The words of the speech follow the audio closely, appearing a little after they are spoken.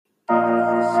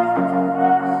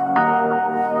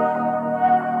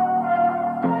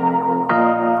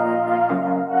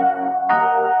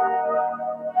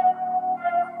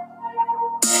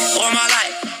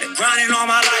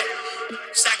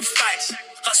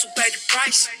Hustle paid the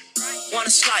price. Want a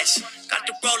slice? Got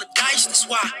to roll the dice. That's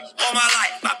why all my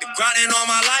life I've been grinding all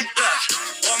my life.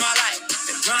 Yeah. All my life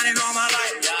been grinding all my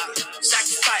life. Yeah.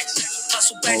 Sacrifice.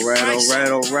 Hustle paid the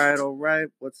price. All right.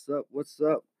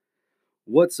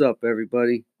 What's up,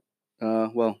 everybody?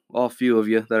 Well, all few of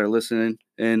you that are listening,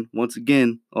 and once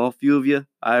again, all few of you,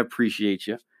 I appreciate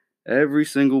you. Every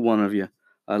single one of you.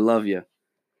 I love you.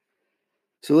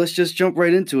 So let's just jump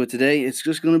right into it today. It's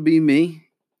just going to be me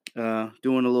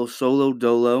doing a little solo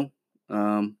dolo.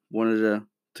 Wanted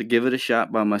to give it a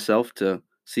shot by myself to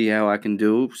see how I can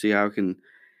do, see how I can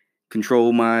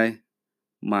control my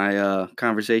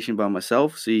conversation by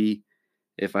myself, see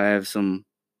if I have some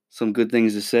good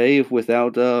things to say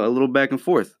without a little back and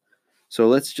forth. So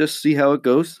let's just see how it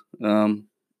goes.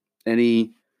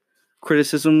 Any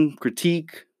criticism,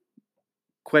 critique,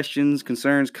 questions,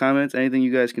 concerns, comments, anything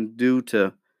you guys can do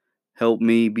to help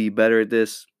me be better at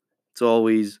this, it's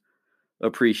always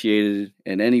appreciated,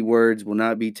 and any words will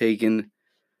not be taken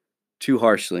too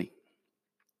harshly.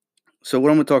 So what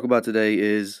I'm going to talk about today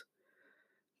is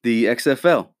the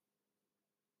XFL.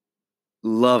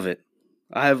 Love it.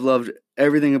 I have loved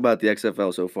everything about the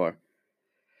XFL so far.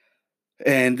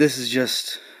 And this is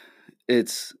just,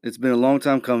 it's been a long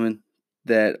time coming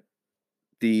that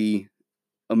the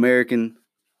American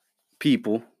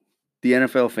people, the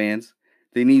NFL fans,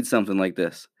 they need something like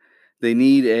this. They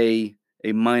need a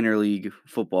minor league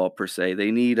football per se.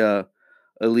 They need a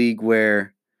league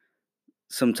where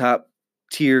some top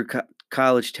tier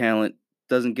college talent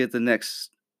doesn't get the next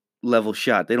level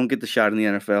shot. They don't get the shot in the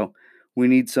NFL. We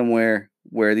need somewhere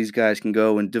where these guys can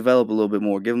go and develop a little bit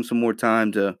more, give them some more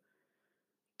time to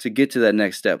get to that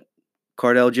next step.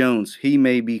 Cardale Jones, he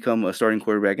may become a starting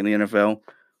quarterback in the NFL.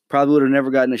 Probably would have never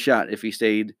gotten a shot if he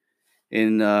stayed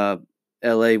in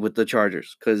L.A. with the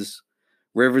Chargers, because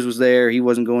Rivers was there. He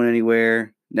wasn't going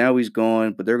anywhere. Now he's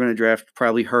gone, but they're going to draft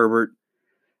probably Herbert.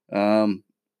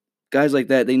 Guys like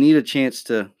that, they need a chance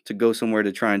to go somewhere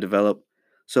to try and develop.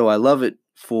 So I love it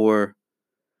for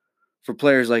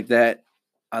players like that.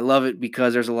 I love it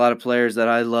because there's a lot of players that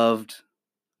I loved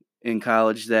in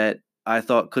college that I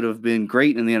thought could have been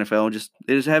great in the NFL,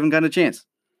 they just haven't gotten a chance.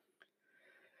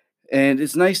 And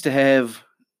it's nice to have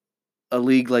a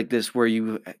league like this where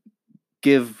you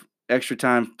give extra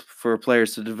time for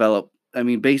players to develop. I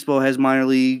mean, baseball has minor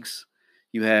leagues.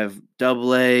 You have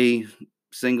AA,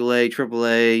 single A, triple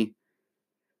A,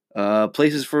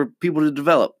 places for people to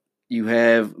develop. You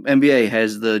have NBA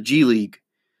has the G League.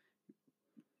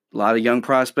 A lot of young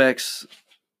prospects,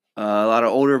 a lot of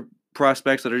older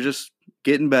prospects that are just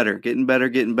getting better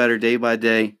day by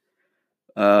day.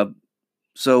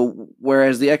 So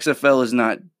whereas the XFL is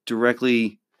not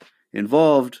directly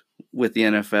involved with the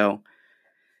NFL,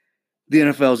 the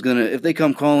NFL is gonna, if they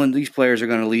come calling, these players are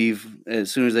gonna leave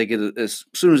as soon as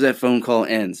that phone call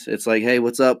ends. It's like, hey,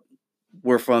 what's up?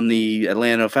 We're from the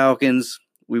Atlanta Falcons.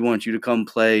 We want you to come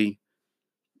play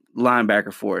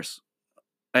linebacker for us.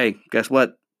 Hey, guess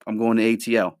what? I'm going to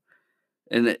ATL.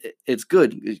 And it's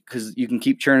good because you can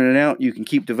keep churning it out. You can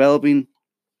keep developing.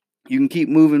 You can keep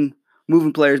moving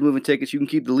players, moving tickets. You can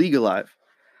keep the league alive.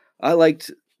 I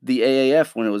liked the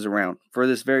AAF when it was around for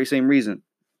this very same reason.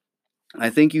 I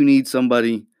think you need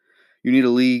a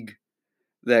league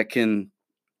that can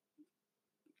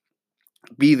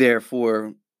be there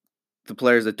for the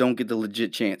players that don't get the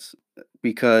legit chance,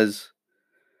 because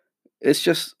it's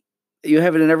just, you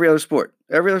have it in every other sport.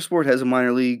 Every other sport has a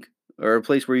minor league or a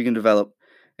place where you can develop.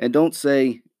 And don't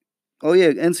say, oh yeah,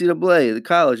 NCAA, the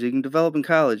college, you can develop in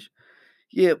college.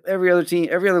 Yeah, every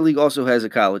other league also has a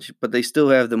college, but they still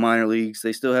have the minor leagues.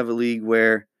 They still have a league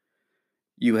where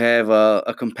you have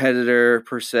a competitor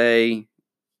per se.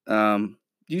 You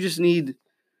just need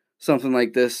something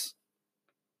like this.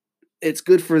 It's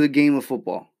good for the game of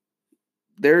football.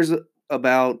 There's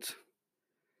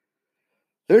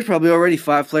probably already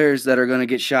 5 players that are going to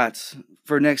get shots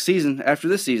for next season after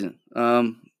this season.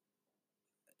 I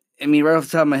mean, right off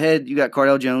the top of my head, you got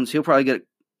Cardale Jones.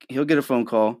 He'll get a phone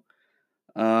call.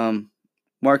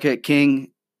 Marquette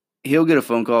King, he'll get a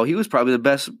phone call. He was probably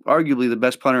arguably the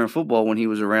best punter in football when he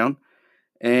was around.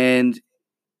 And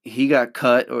he got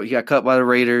cut by the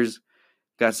Raiders,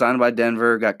 got signed by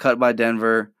Denver, got cut by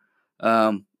Denver.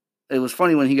 It was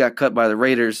funny when he got cut by the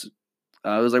Raiders.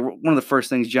 It was like one of the first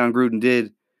things John Gruden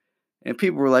did. And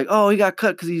people were like, oh, he got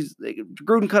cut because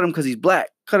Gruden cut him because he's black.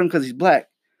 Cut him because he's black.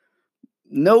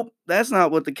 Nope, that's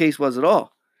not what the case was at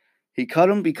all. He cut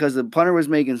him because the punter was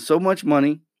making so much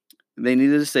money, they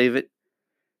needed to save it.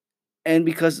 And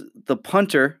because the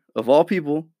punter, of all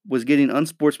people, was getting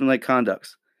unsportsmanlike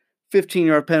conducts.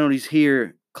 15-yard penalties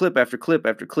here, clip after clip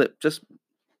after clip. Just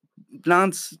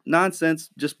nonsense,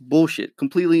 just bullshit,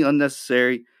 completely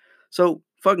unnecessary. So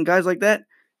fucking guys like that,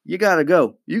 you gotta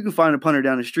go. You can find a punter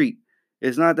down the street.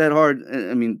 It's not that hard.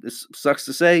 I mean, it sucks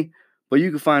to say, but you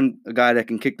can find a guy that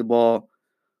can kick the ball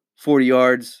 40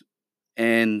 yards,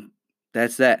 and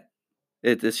that's that.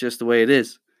 It's just the way it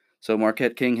is. So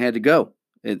Marquette King had to go.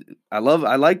 I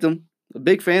liked him. A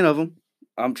big fan of him.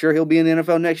 I'm sure he'll be in the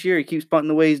NFL next year. He keeps punting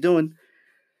the way he's doing.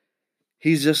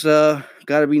 He's just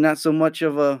got to be not so much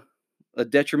of a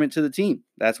detriment to the team.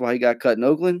 That's why he got cut in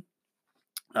Oakland.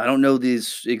 I don't know the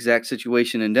exact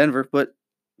situation in Denver, but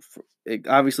it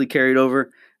obviously carried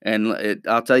over. And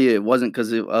I'll tell you, it wasn't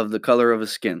because of the color of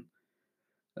his skin.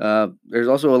 There's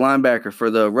also a linebacker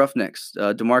for the Roughnecks,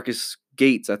 DeMarcus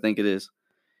Gates, I think it is.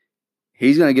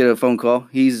 He's going to get a phone call.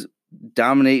 He's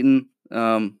dominating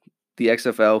the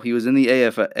XFL. He was in the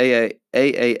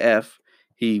AAF.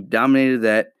 He dominated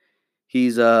that.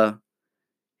 He's an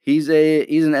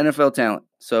NFL talent,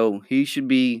 so he should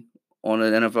be on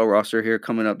an NFL roster here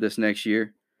coming up this next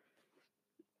year.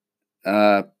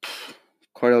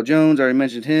 Cardell Jones, I already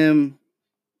mentioned him.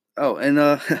 Oh, and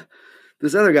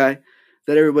this other guy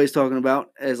that everybody's talking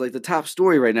about as like the top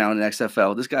story right now in the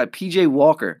XFL. This guy, PJ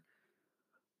Walker.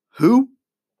 Who?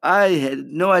 I had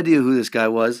no idea who this guy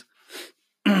was.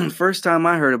 First time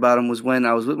I heard about him was when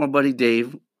I was with my buddy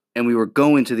Dave, and we were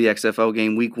going to the XFL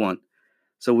game week 1.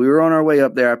 So we were on our way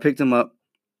up there. I picked him up,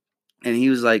 and he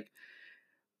was like,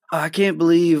 I can't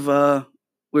believe we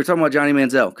were talking about Johnny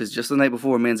Manziel, because just the night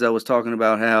before, Manziel was talking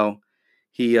about how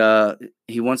he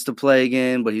wants to play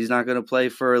again, but he's not going to play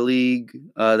for a league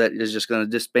that is just going to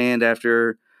disband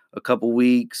after a couple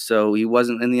weeks. So he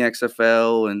wasn't in the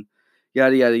XFL and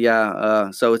yada, yada,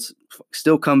 yada. So it's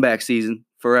still comeback season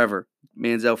forever.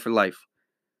 Manziel for life.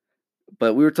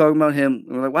 But we were talking about him.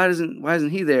 And we're like, why isn't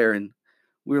he there? And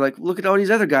we were like, look at all these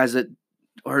other guys that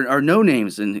are no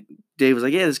names. And Dave was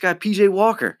like, yeah, this guy PJ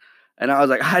Walker. And I was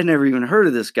like, I never even heard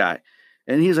of this guy.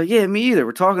 And he was like, yeah, me either.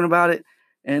 We're talking about it.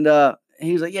 And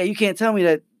he was like, yeah, you can't tell me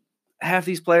that half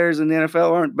these players in the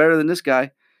NFL aren't better than this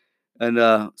guy. And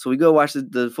so we go watch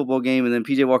the football game, and then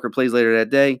PJ Walker plays later that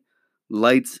day,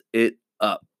 lights it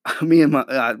up. Me and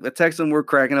I text him, we're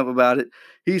cracking up about it.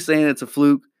 He's saying it's a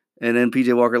fluke, and then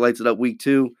PJ Walker lights it up week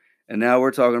 2, and now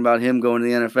we're talking about him going to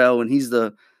the NFL, and he's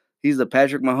the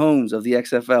Patrick Mahomes of the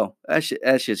XFL. That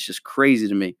shit's just crazy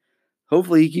to me.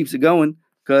 Hopefully he keeps it going,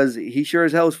 because he sure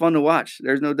as hell is fun to watch.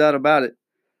 There's no doubt about it.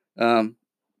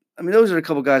 I mean, those are a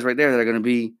couple guys right there that are going to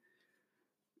be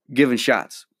given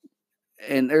shots.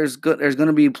 And there's going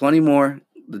to be plenty more.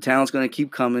 The talent's going to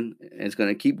keep coming, and it's going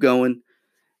to keep going.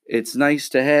 It's nice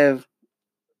to have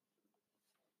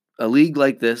a league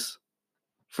like this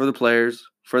for the players,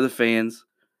 for the fans,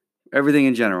 everything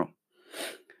in general.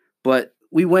 But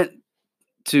we went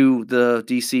to the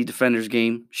DC Defenders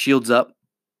game, Shields Up,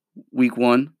 week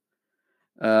 1.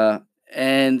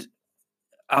 And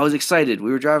I was excited.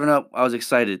 We were driving up. I was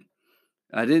excited.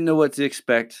 I didn't know what to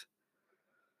expect.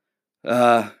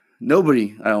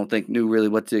 Nobody, I don't think, knew really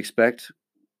what to expect.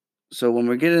 So when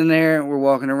we're getting there, we're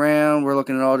walking around, we're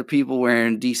looking at all the people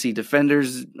wearing DC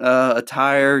Defenders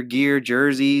attire, gear,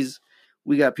 jerseys.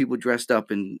 We got people dressed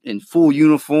up in full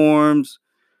uniforms.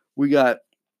 We got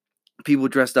people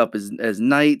dressed up as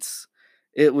knights.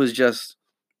 It was just,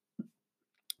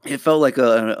 it felt like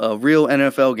a real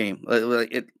NFL game.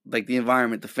 Like the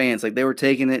environment, the fans, like they were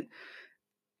taking it.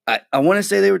 I want to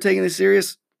say they were taking it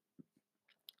serious,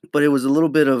 but it was a little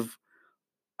bit of,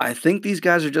 I think these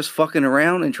guys are just fucking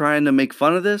around and trying to make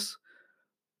fun of this.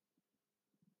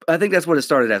 I think that's what it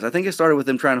started as. I think it started with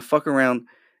them trying to fuck around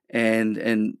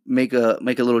and make a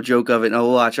little joke of it. And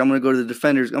oh, watch, I'm going to go to the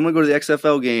Defenders. I'm going to go to the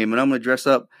XFL game, and I'm going to dress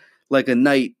up like a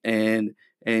knight and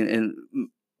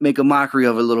make a mockery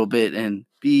of it a little bit and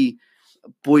be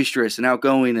boisterous and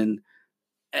outgoing. And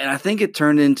I think it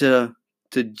turned into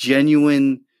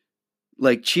genuine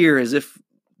like cheer, as if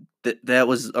that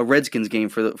was a Redskins game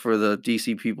for the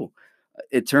DC people.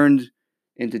 It turned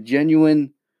into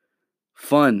genuine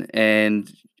fun, and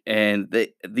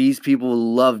these people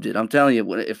loved it. I'm telling you,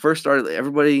 when it first started,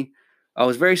 everybody, I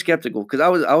was very skeptical, because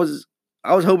I was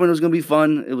hoping it was going to be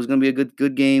fun. It was going to be a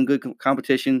good game, good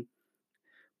competition.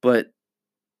 But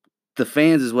the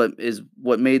fans is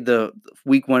what made the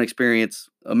week 1 experience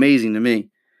amazing to me.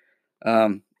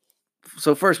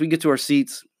 So first we get to our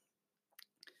seats.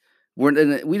 We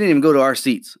didn't even go to our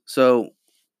seats. So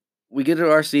we get to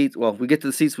our seats. Well, we get to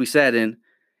the seats we sat in,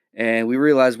 and we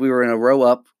realized we were in a row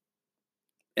up,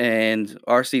 and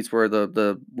our seats were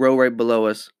the row right below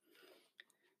us,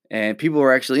 and people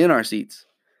were actually in our seats.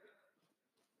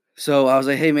 So I was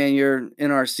like, hey, man, you're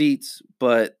in our seats,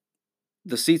 but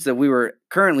the seats that we were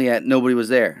currently at, nobody was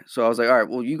there. So I was like, all right,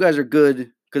 well, you guys are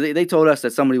good, because they told us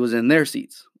that somebody was in their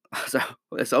seats. So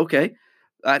it's okay.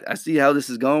 I see how this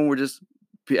is going.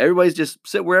 Everybody's just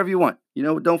sit wherever you want.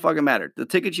 It don't fucking matter. The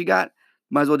tickets you got,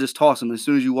 might as well just toss them as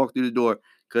soon as you walk through the door,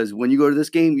 because when you go to this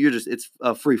game, it's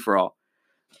a free for all.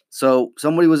 So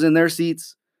somebody was in their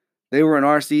seats. They were in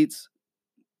our seats.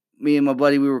 Me and my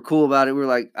buddy, we were cool about it. We were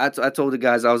like, I told the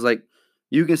guys, I was like,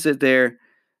 you can sit there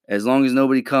as long as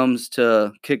nobody comes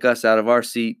to kick us out of our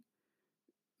seat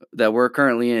that we're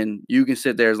currently in. You can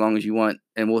sit there as long as you want,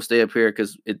 and we'll stay up here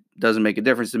because it doesn't make a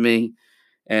difference to me.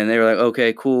 And they were like,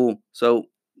 okay, cool. So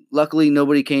luckily,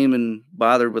 nobody came and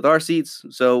bothered with our seats.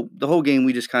 So the whole game,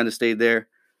 we just kind of stayed there.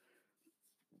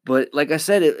 But like I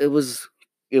said, it was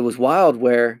wild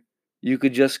where you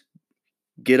could just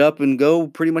get up and go,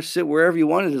 pretty much sit wherever you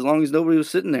wanted as long as nobody was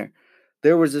sitting there.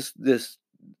 There was this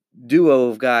duo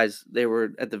of guys. They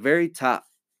were at the very top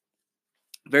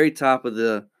of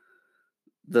the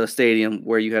stadium,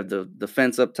 where you have the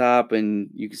fence up top and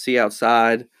you can see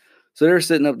outside. So they're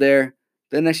sitting up there.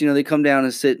 Then next, they come down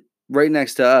and sit right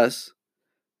next to us,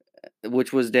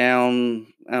 which was down,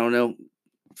 I don't know,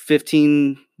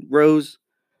 15 rows.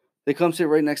 They come sit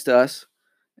right next to us,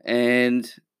 and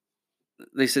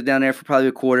they sit down there for probably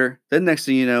a quarter. Then next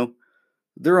thing you know,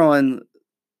 they're on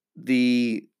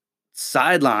the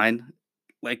sideline,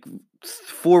 like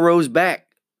 4 rows back,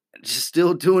 just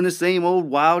still doing the same old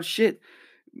wild shit.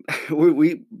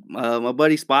 My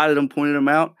buddy spotted them, pointed them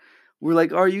out. We're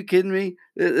like, are you kidding me?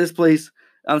 This place,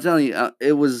 I'm telling you,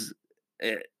 it was,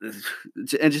 and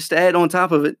just to add on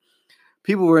top of it,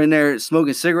 people were in there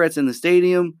smoking cigarettes in the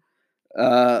stadium,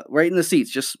 right in the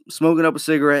seats, just smoking up a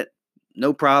cigarette,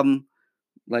 no problem.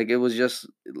 Like, it was just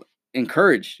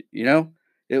encouraged,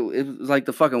 It was like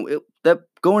that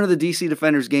going to the DC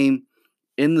Defenders game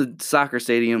in the soccer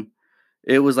stadium,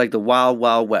 it was like the wild,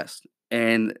 wild west.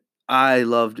 And I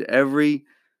loved every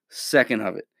second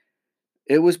of it.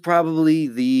 It was probably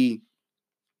the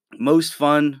most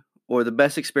fun or the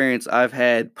best experience I've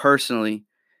had personally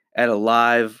at a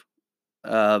live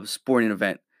sporting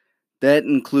event. That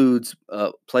includes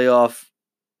playoff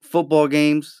football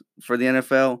games for the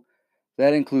NFL.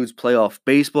 That includes playoff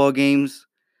baseball games.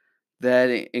 That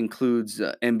includes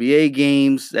NBA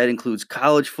games. That includes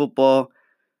college football.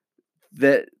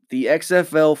 That the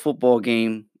XFL football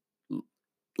game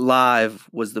live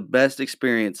was the best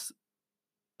experience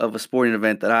of a sporting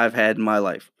event that I've had in my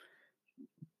life.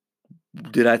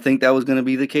 Did I think that was going to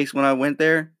be the case when I went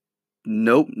there?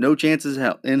 Nope, no chances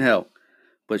in hell.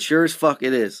 But sure as fuck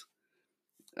it is.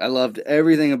 I loved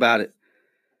everything about it.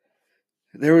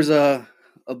 There was a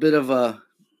bit of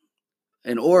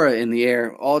an aura in the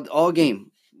air all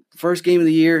game. First game of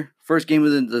the year, first game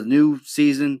of the new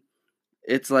season.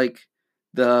 It's like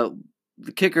the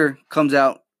kicker comes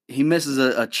out, he misses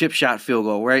a chip shot field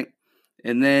goal, right?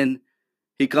 And then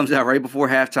he comes out right before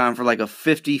halftime for like a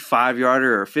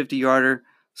 55-yarder or a 50-yarder,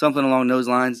 something along those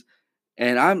lines.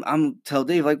 And I'm tell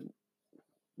Dave, like,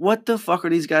 what the fuck are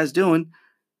these guys doing?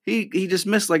 He just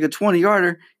missed like a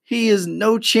 20-yarder. He has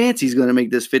no chance he's going to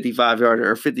make this 55-yarder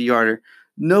or 50-yarder.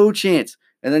 No chance.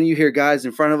 And then you hear guys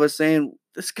in front of us saying,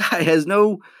 this guy there's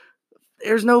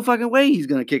no fucking way he's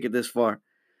going to kick it this far.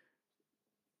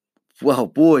 Well,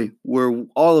 boy, were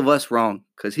all of us wrong,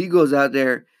 because he goes out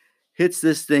there, hits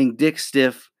this thing dick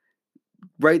stiff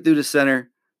right through the center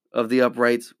of the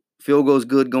uprights. Field goal's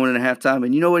good going into halftime.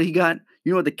 And you know what he got?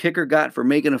 You know what the kicker got for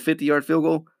making a 50-yard field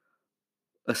goal?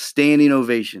 A standing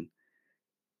ovation.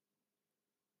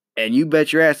 And you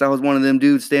bet your ass I was one of them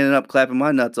dudes standing up clapping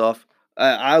my nuts off.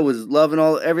 I was loving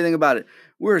everything about it.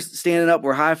 We're standing up,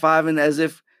 we're high-fiving as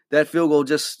if that field goal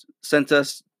just sent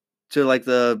us to like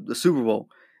the Super Bowl.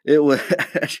 It was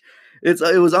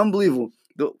it was unbelievable.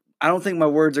 I don't think my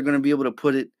words are going to be able to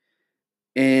put it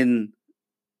in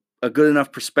a good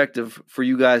enough perspective for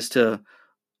you guys to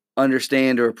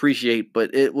understand or appreciate,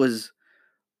 but it was,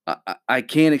 I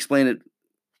can't explain it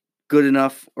good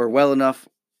enough or well enough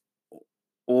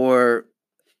or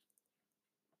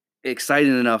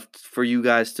exciting enough for you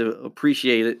guys to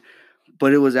appreciate it,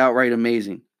 but it was outright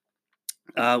amazing.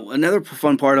 Another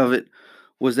fun part of it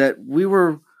was that we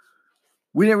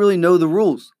didn't really know the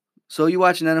rules. So you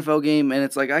watch an NFL game and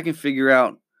it's like, I can figure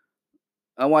out,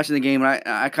 I'm watching the game and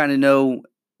I kind of know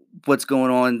what's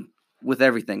going on with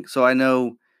everything. So I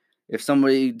know if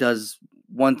somebody does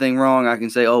one thing wrong, I can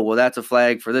say, oh, well, that's a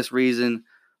flag for this reason.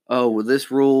 Oh, well,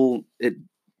 this rule,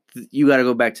 you got to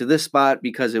go back to this spot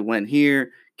because it went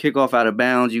here. Kickoff out of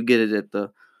bounds, you get it at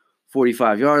the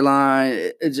 45-yard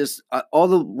line. It's just all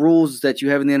the rules that you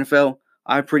have in the NFL,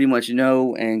 I pretty much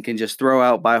know and can just throw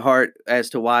out by heart as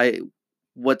to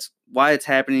what's why it's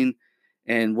happening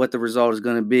and what the result is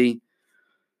going to be.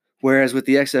 Whereas with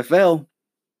the XFL,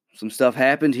 some stuff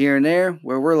happened here and there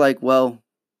where we're like, well,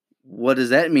 what does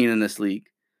that mean in this league?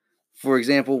 For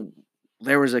example,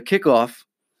 there was a kickoff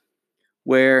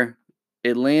where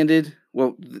it landed.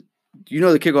 Well, the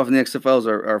kickoff in the XFLs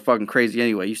are fucking crazy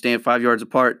anyway. You stand 5 yards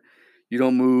apart. You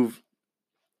don't move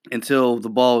until the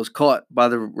ball is caught by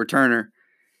the returner.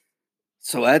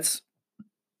 So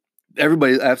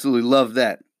everybody absolutely loved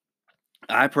that.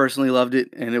 I personally loved it,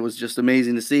 and it was just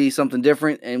amazing to see something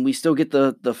different. And we still get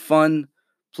the fun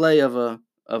play of a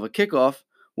kickoff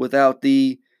without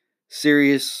the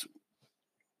serious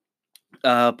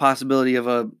possibility of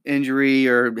a injury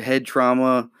or head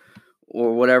trauma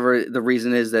or whatever the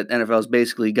reason is that NFL's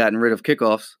basically gotten rid of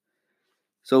kickoffs.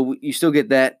 So you still get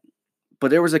that,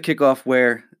 but there was a kickoff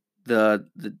where the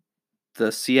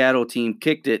Seattle team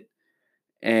kicked it,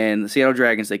 and the Seattle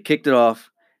Dragons, they kicked it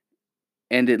off,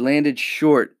 and it landed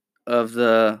short of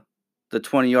the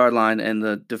 20-yard line, and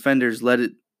the defenders let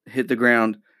it hit the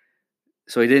ground,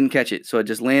 so he didn't catch it. So it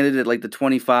just landed at like the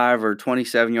 25 or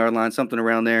 27-yard line, something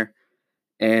around there,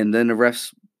 and then the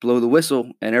refs blow the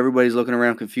whistle, and everybody's looking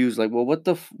around confused, like, well, what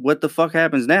the fuck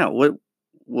happens now?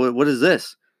 What is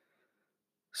this?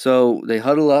 So they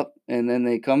huddle up, and then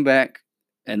they come back,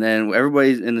 and then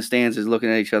everybody in the stands is looking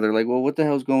at each other like, well, what the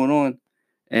hell's going on?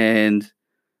 And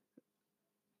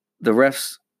the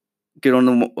refs get on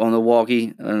the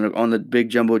walkie, on the big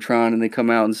jumbotron, and they come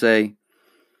out and say,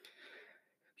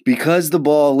 because the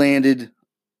ball landed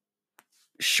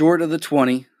short of the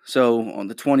 20, so on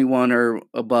the 21 or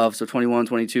above, so 21,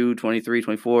 22, 23,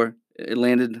 24, it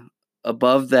landed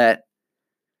above that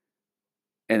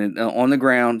and on the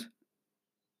ground,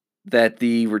 that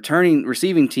the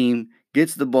receiving team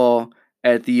gets the ball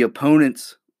at the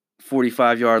opponent's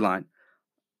 45-yard line.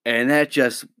 And that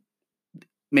just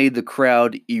made the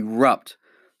crowd erupt.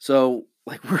 So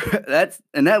that's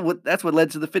what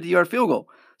led to the 50-yard field goal.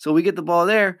 So we get the ball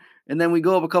there, and then we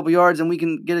go up a couple yards, and we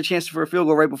can get a chance for a field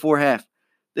goal right before half.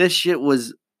 This shit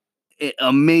was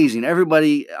amazing.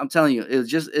 Everybody, I'm telling you, it was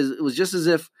just as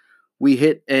if we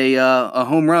hit a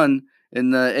home run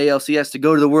in the ALCS to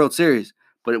go to the World Series,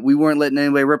 but we weren't letting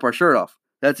anybody rip our shirt off.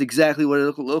 That's exactly what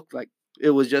it looked like.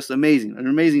 It was just amazing, an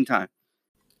amazing time.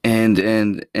 And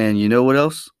you know what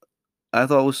else I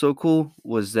thought was so cool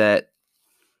was that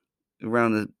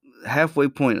around the halfway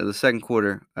point of the second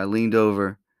quarter, I leaned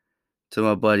over to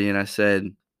my buddy and I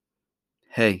said,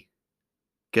 hey,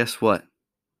 guess what?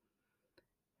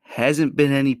 Hasn't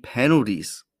been any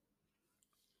penalties.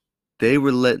 They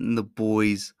were letting the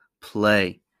boys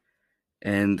play.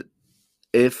 And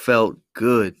it felt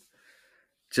good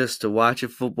just to watch a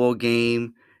football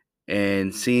game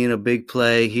and seeing a big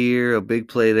play here, a big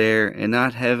play there, and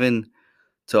not having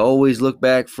to always look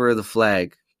back for the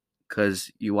flag.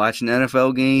 Because you watch an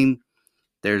NFL game,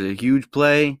 there's a huge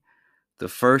play. The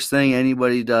first thing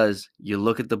anybody does, you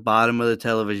look at the bottom of the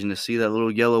television to see that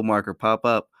little yellow marker pop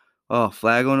up. Oh,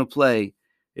 flag on a play.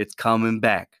 It's coming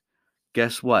back.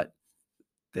 Guess what?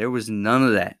 There was none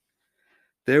of that.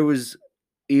 There was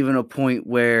even a point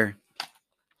where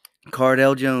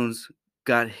Cardale Jones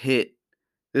got hit.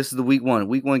 This is the week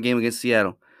one game against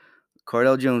Seattle.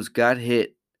 Cardale Jones got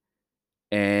hit,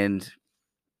 and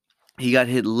he got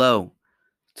hit low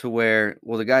to where,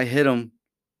 well, the guy hit him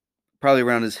probably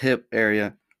around his hip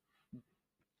area,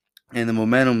 and the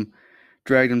momentum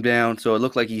dragged him down, so it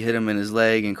looked like he hit him in his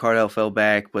leg, and Cardale fell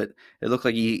back, but it looked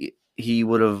like he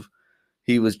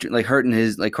was like hurting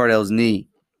his, like, Cardale's knee.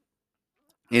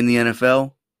 In the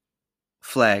NFL,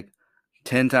 flag,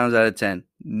 10 times out of 10,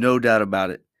 no doubt about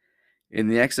it. In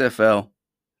the XFL,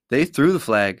 they threw the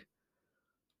flag,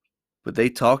 but they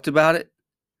talked about it.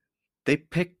 They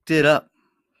picked it up.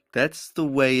 That's the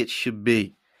way it should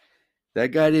be.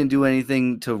 That guy didn't do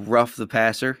anything to rough the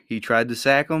passer. He tried to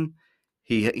sack him.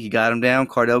 He got him down.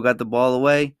 Cardale got the ball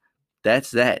away.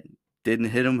 That's that. Didn't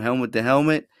hit him helmet to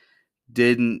helmet.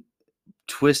 Didn't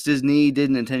twist his knee.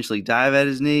 Didn't intentionally dive at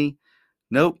his knee.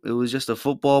 Nope. It was just a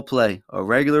football play. A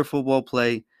regular football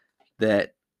play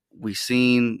that we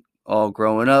seen all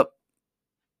growing up.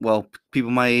 Well,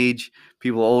 people my age,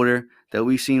 people older, that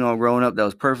we've seen all growing up, that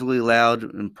was perfectly loud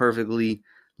and perfectly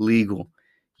legal.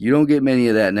 You don't get many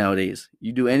of that nowadays.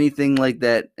 You do anything like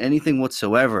that, anything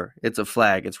whatsoever, it's a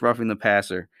flag. It's roughing the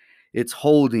passer. It's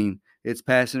holding. It's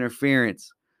pass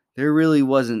interference. There really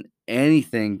wasn't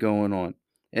anything going on.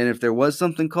 And if there was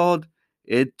something called,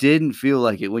 it didn't feel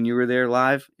like it. When you were there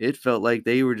live, it felt like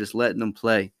they were just letting them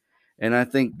play. And I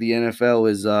think the NFL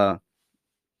has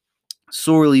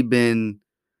sorely been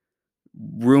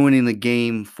ruining the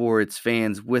game for its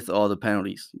fans with all the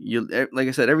penalties. Like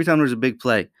I said, every time there's a big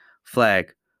play,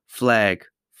 flag, flag,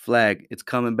 flag. It's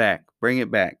coming back. Bring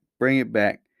it back. Bring it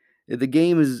back. The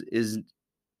game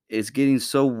is getting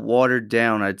so watered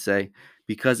down, I'd say,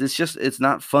 because it's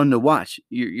not fun to watch.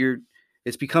 You're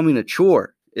it's becoming a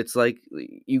chore. It's like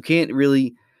you can't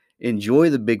really enjoy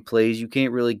the big plays. You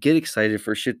can't really get excited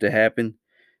for shit to happen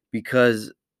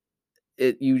because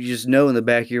you just know in the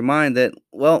back of your mind that,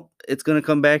 well, it's going to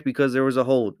come back because there was a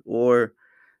hold, or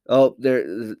oh,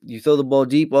 there you throw the ball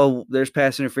deep, oh, there's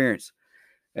pass interference.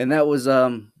 And that was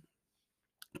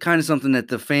kind of something that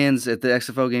the fans at the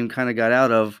XFL game kind of got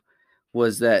out of,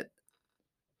 was that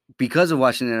because of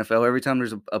watching the NFL, every time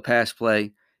there's a pass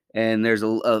play and there's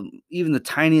even the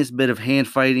tiniest bit of hand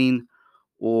fighting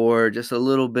or just a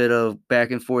little bit of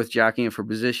back and forth jockeying for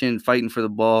position, fighting for the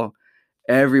ball,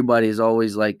 everybody is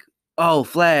always like, "Oh,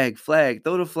 flag, flag,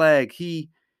 throw the flag.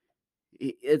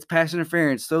 It's pass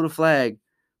interference. Throw the flag."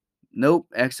 Nope,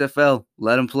 XFL,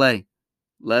 let them play,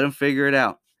 let them figure it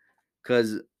out,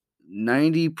 because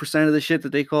 90% of the shit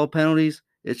that they call penalties,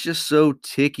 it's just so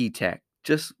ticky tack.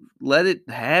 Just let it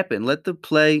happen. Let the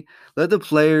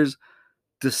players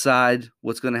decide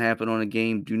what's going to happen on a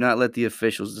game. Do not let the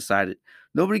officials decide it.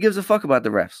 Nobody gives a fuck about the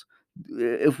refs.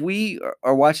 If we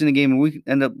are watching the game and we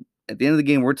end up at the end of the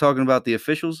game, we're talking about the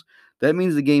officials, that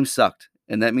means the game sucked.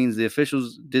 And that means the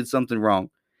officials did something wrong,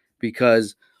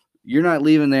 because you're not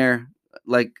leaving there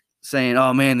like saying,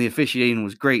 oh man, the officiating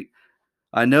was great.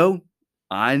 I know,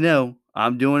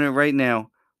 I'm doing it right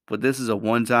now, but this is a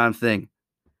one-time thing.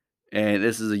 And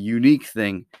this is a unique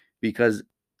thing because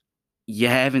you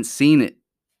haven't seen it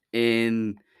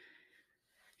in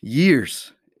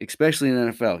years, especially in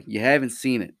the NFL. You haven't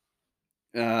seen it.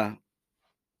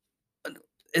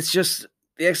 It's just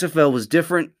the XFL was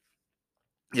different.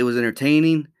 It was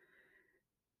entertaining.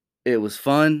 It was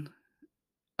fun.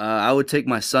 I would take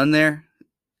my son there.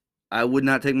 I would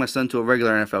not take my son to a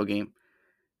regular NFL game.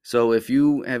 So if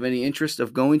you have any interest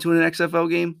of going to an XFL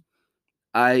game,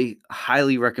 I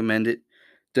highly recommend it.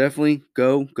 Definitely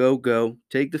go.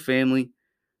 Take the family.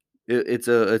 It's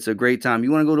a great time.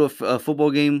 You want to go to a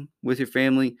football game with your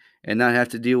family and not have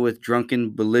to deal with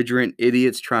drunken, belligerent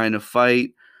idiots trying to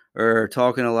fight or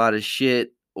talking a lot of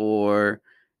shit or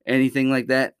anything like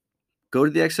that. Go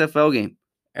to the XFL game.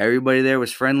 Everybody there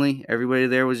was friendly. Everybody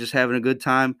there was just having a good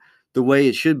time, the way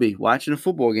it should be. Watching a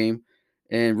football game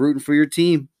and rooting for your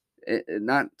team,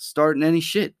 not starting any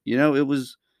shit. It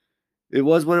was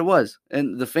what it was,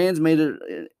 and the fans made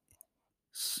it.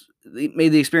 They made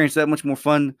the experience that much more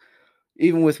fun.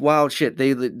 Even with wild shit,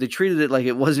 they treated it like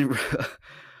it wasn't.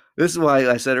 This is why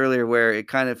I said earlier, where it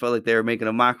kind of felt like they were making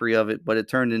a mockery of it, but it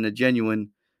turned into genuine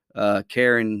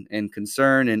care and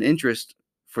concern and interest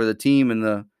for the team and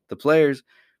the players.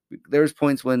 There's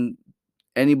points when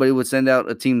anybody would send out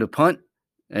a team to punt,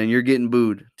 and you're getting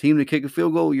booed. Team to kick a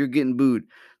field goal, you're getting booed.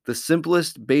 The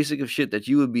simplest basic of shit that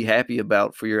you would be happy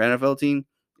about for your NFL team,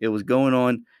 it was going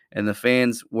on, and the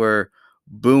fans were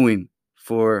booing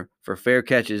for fair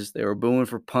catches. They were booing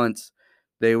for punts.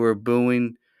 They were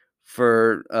booing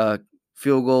for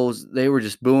field goals. They were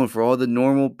just booing for all the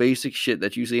normal basic shit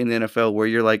that you see in the NFL, where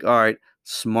you're like, all right,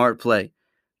 smart play.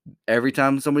 Every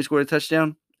time somebody scored a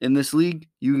touchdown in this league,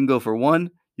 you can go for 1,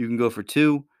 you can go for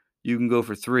 2, you can go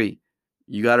for 3.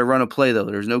 You got to run a play, though.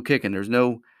 There's no kicking. There's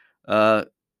no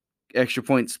extra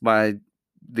points by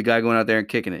the guy going out there and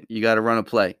kicking it. You got to run a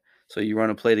play. So you run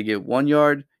a play to get 1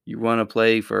 yard, you run a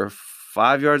play for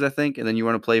 5 yards, I think, and then you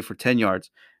run a play for 10 yards.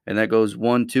 And that goes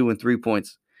 1, 2, and 3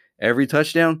 points. Every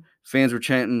touchdown, fans were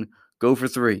chanting, go for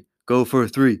 3, go for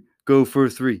 3, go for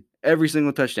 3. Every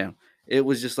single touchdown. It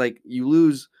was just like you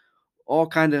lose all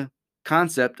kind of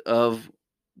concept of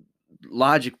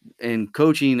logic and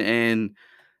coaching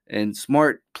and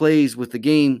smart plays with the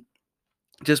game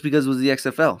just because it was the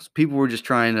XFL. So people were just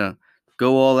trying to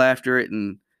go all after it,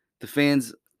 and the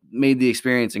fans made the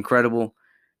experience incredible.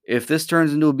 If this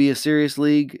turns into a serious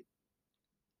league,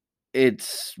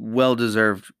 it's well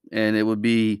deserved, and it would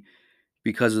be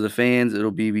because of the fans.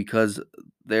 It'll be because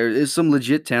there is some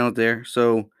legit talent there.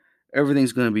 So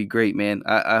everything's going to be great, man.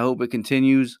 I hope it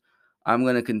continues. I'm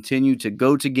going to continue to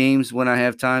go to games when I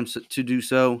have time to do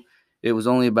so. It was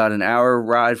only about an hour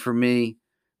ride for me.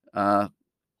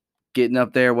 Getting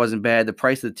up there wasn't bad. The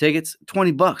price of the tickets,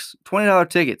 $20, $20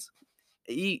 tickets.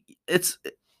 It's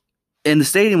and the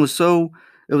stadium was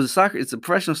it's a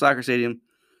professional soccer stadium,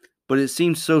 but it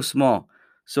seemed so small.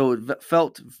 So it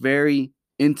felt very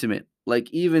intimate.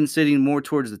 Like even sitting more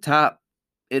towards the top,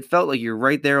 it felt like you're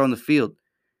right there on the field.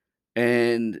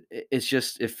 And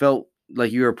it felt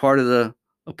like you were a part of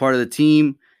the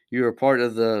team. You're a part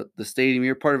of the stadium.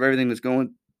 You're a part of everything that's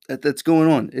going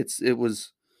on. It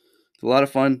was a lot of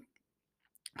fun.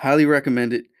 Highly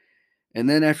recommend it. And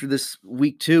then after this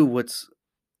week 2, what's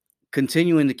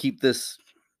continuing to keep this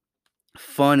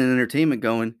fun and entertainment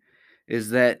going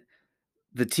is that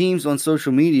the teams on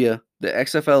social media, the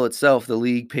XFL itself, the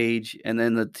league page, and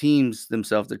then the teams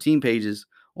themselves, their team pages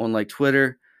on like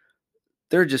Twitter,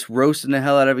 they're just roasting the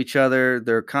hell out of each other.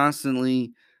 They're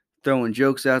constantly throwing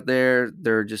jokes out there.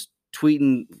 They're just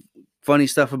tweeting funny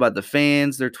stuff about the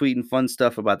fans. They're tweeting fun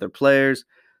stuff about their players.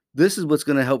 This is what's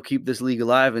going to help keep this league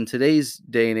alive in today's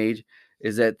day and age,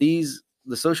 is that the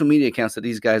social media accounts that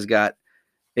these guys got,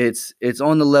 it's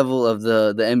on the level of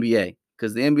the NBA,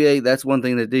 because the NBA, that's one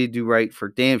thing that they do right for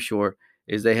damn sure,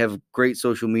 is they have great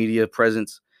social media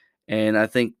presence. And I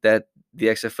think that the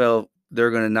XFL,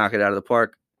 they're going to knock it out of the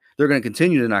park. They're going to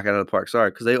continue to knock it out of the park.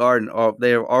 Sorry, because they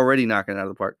are already knocking it out of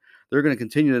the park. They're going to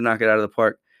continue to knock it out of the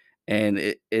park,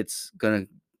 and it's going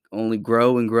to only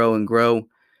grow and grow and grow.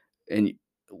 And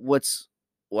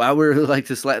I would really like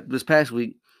to slap this past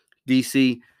week,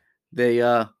 DC, they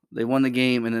won the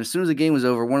game, and then as soon as the game was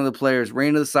over, one of the players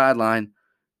ran to the sideline,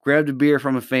 grabbed a beer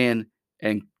from a fan,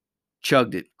 and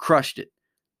chugged it, crushed it.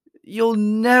 You'll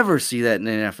never see that in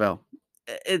the NFL.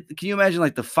 Can you imagine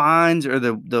like the fines or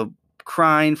the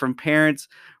crying from parents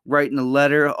writing a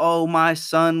letter? Oh, my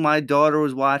son, my daughter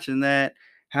was watching that.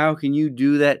 How can you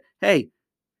do that? Hey,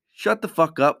 shut the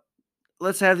fuck up.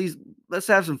 Let's have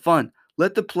some fun.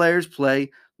 Let the players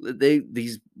play.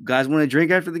 These guys want to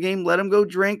drink after the game. Let them go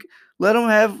drink. Let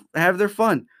them have their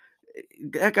fun.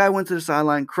 That guy went to the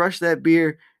sideline, crushed that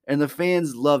beer, and the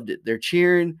fans loved it. They're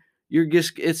cheering. You're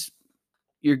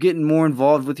getting more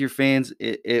involved with your fans.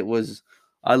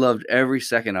 I loved every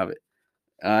second of it.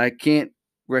 I can't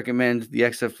recommend the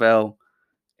XFL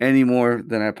any more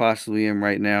than I possibly am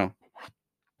right now.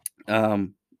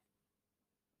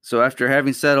 So after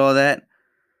having said all that,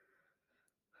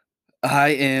 I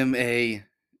am a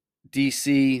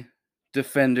DC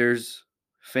Defenders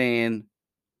fan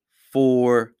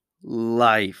for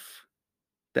life.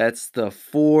 That's the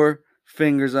 4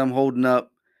 fingers I'm holding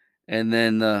up, and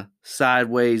then the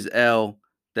sideways L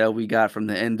that we got from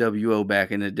the NWO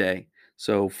back in the day.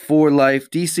 So for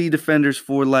life, DC Defenders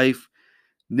for life.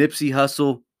 Nipsey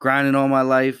Hussle, grinding all my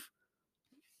life.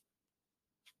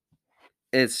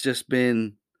 It's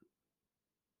been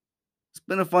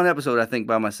a fun episode, I think,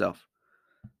 by myself.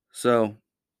 So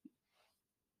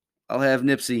I'll have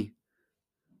Nipsey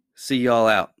see y'all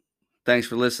out. Thanks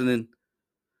for listening.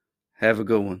 Have a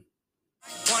good one.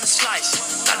 Want a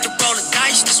slice? Got to roll the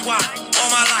dice, that's why. All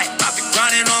my life, I've been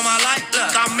grinding all my life.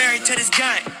 Look, I'm married to this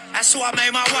game. That's who I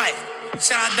made my wife.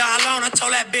 Said I die alone, I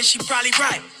told that bitch she probably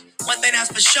right. One thing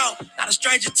that's for sure, not a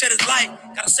stranger to this life.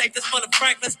 Got a safe that's full of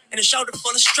Franklins and a shoulder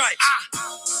full of stripes.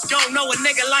 Don't know a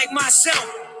nigga like myself.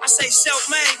 I say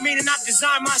self-made, meaning I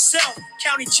design myself.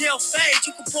 County jail fade,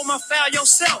 you can pull my foul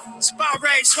yourself. Spy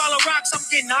raid, swallow rocks, I'm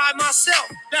getting high myself.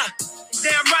 Nah,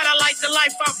 damn right, I like the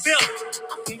life I built.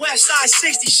 From West Side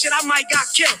 60, shit, I might got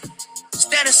killed.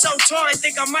 Standing so tall, they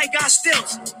think I might got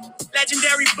stills.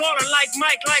 Legendary baller like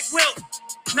Mike, like Wilt.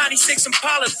 96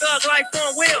 Impala, thug life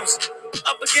on wheels.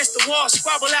 Up against the wall,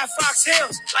 squabble at Fox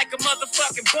Hills. Like a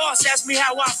motherfucking boss, ask me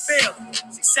how I feel.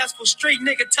 Successful street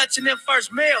nigga touching them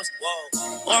first meals.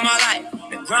 Whoa. All my life,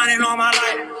 been grinding all my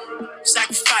life.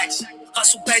 Sacrifice,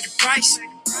 hustle paid the price.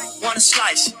 Want a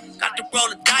slice, got to roll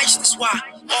the dice, that's why.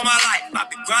 All my life, I've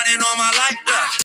been grinding all my life.